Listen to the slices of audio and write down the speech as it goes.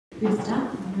First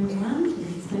up, room 1, we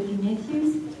have Sophie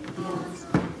Matthews, the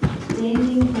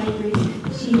outstanding progress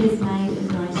she has made in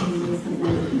writing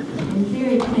recently, and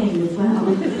very keen as well.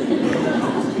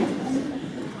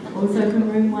 Also from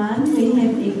room 1, we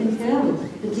have Ethan Gill,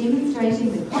 for demonstrating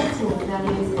the Cotswold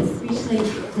values, especially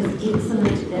his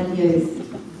excellent values.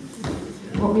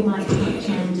 What we might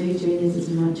try and do during this is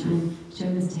we might try and show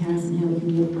Mr. Harrison how we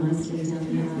can walk nicely down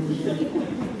the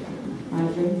aisle.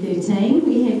 Right, room 13,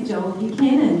 we have Joel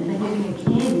Buchanan for having a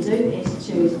can-do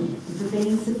attitude and for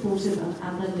being supportive of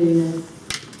other learners.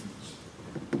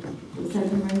 Also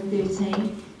from room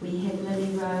 13, we have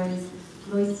Lily Rose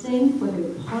Loystein for her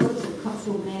positive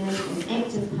Cotswold manners and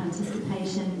active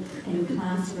participation in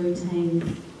class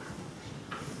routines.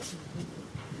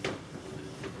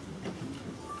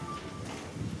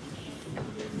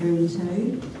 Room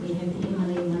 2, we have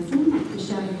Emily Musson for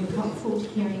showing her Cotswold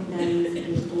caring values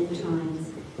at all times.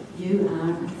 You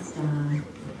are a star.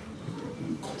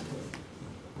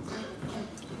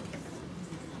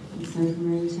 Also from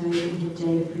room 2, we have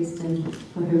Jada Preston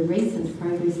for her recent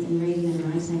progress in reading and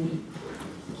writing.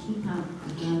 Keep up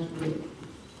the hard work.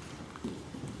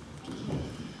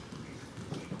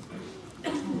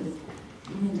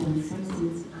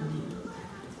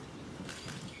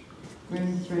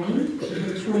 Room 3, we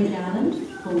have Troy Garland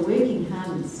for working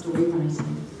hard in story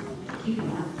writing. Keep it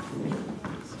up, Troy.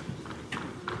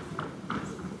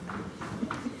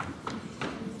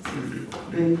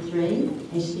 Room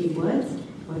 3, Ashley Woods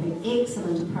for her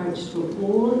excellent approach to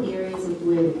all areas of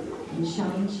work and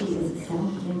showing she is a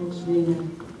self-managed learner.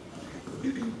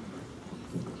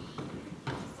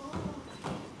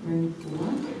 Room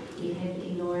 4, we have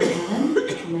Elora Allen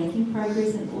for making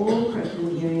progress in all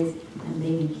curriculum areas and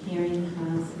being a caring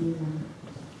class leader.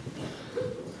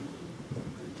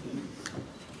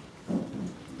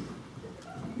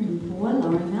 Room 4,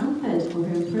 Lauren Malford for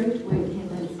her improved work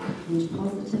habits and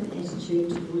positive attitude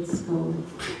towards school.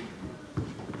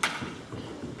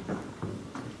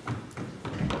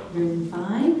 Room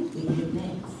 5, we have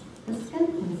Max Biscuit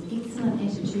for his excellent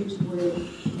attitude to work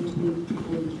and to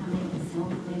becoming a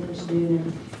self-managed learner.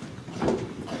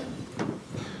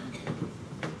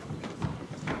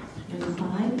 Room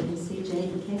 5, we have CJ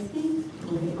McCaskey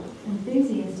for her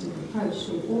enthusiastic approach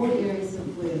to all areas of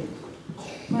work.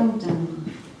 Well done.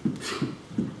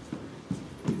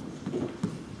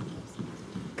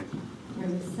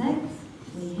 Room 6,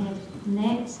 we have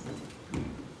Nat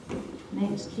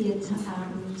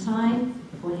Time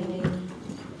for having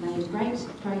made great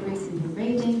progress in her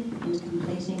reading and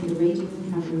completing the reading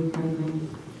recovery program.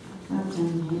 Well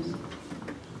done, Nat.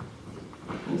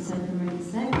 Also from room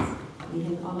 6, we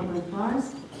have Oliver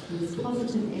Forrest with his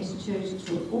positive attitude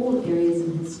to all areas of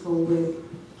his schoolwork.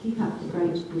 Keep up the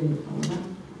great work, Oliver.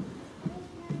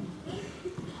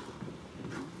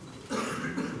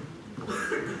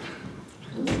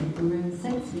 Also from room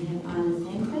 6, we have Isla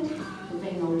Sanford for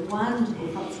being a wonderful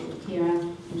Cotswold carer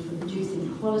and for producing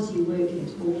quality work at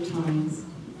all times.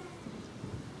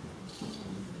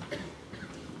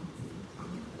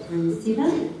 Room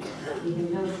 7, we have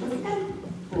Lewis Whisker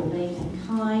for being a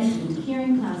kind and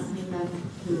caring class member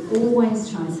who always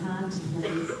tries hard to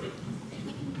please.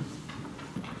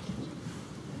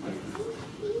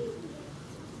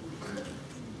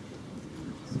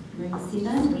 Room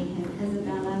 7, we have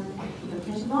Isabella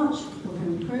Cataloch for her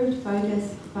improved focus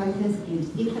and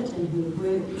effort in her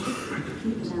work.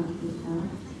 Keep it up, Isabella.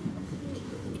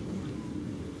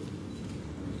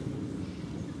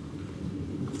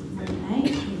 Room 8,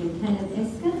 we have Caleb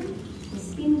Asker for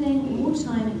spending more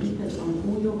time and effort on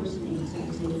all your written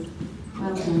activities.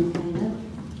 Well done, Caleb.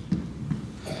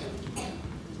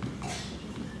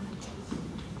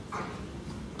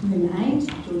 Room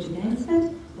 8, Georgia Gainsford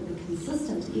for the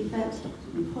consistent effort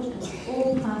you put into all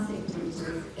class activities.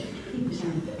 Keep it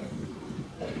up.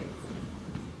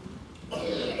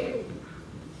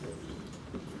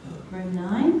 Room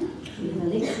 9, we have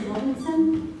Alexa Robinson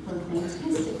for a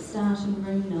fantastic start in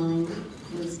room 9.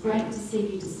 It was great to see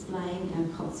you displaying our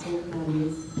Cotswold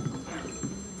values.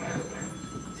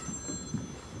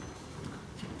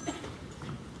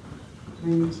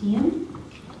 Room 10,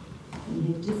 we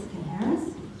have Jessica Harris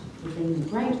for being a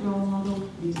great role model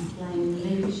and displaying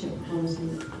leadership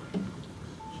qualities.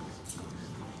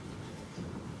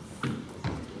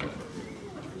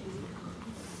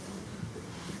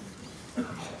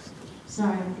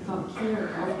 Sorry, I forgot Kira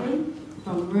Godby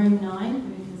from room 9 for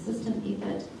her consistent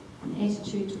effort and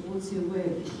attitude towards her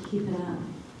work. Keep it up.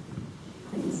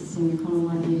 I think Mrs. Senior Connell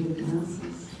might need her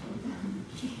glasses.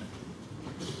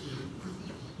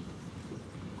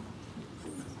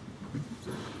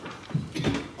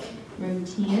 Room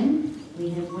 10, we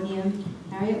have William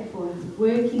Harry for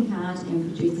working hard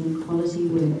and producing quality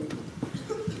work.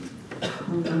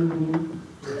 Well done, William.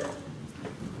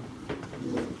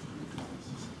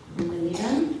 Number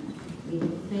 11, we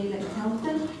have Felix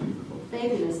Halford for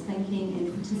fabulous thinking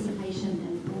and participation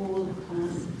in all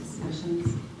class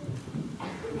discussions.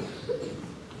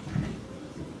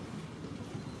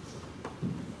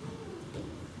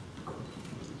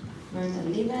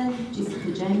 Room 11,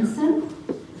 Jessica Jameson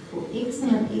for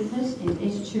excellent effort and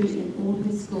attitude in all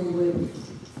her schoolwork.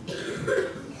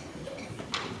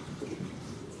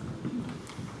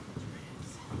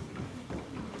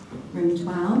 Room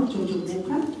 12, Georgia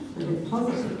Walker for her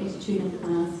positive attitude in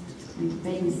class and for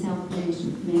being a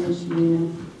self-managed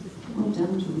learner. Well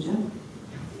done, Georgia.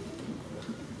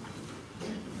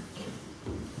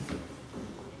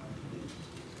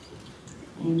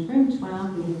 And room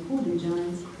 12, we have Gordon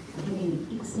Jones for having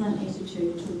an excellent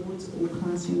attitude towards all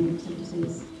classroom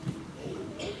activities.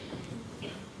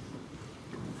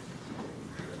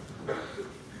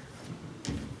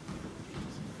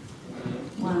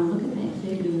 Wow, look at that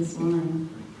fabulous line.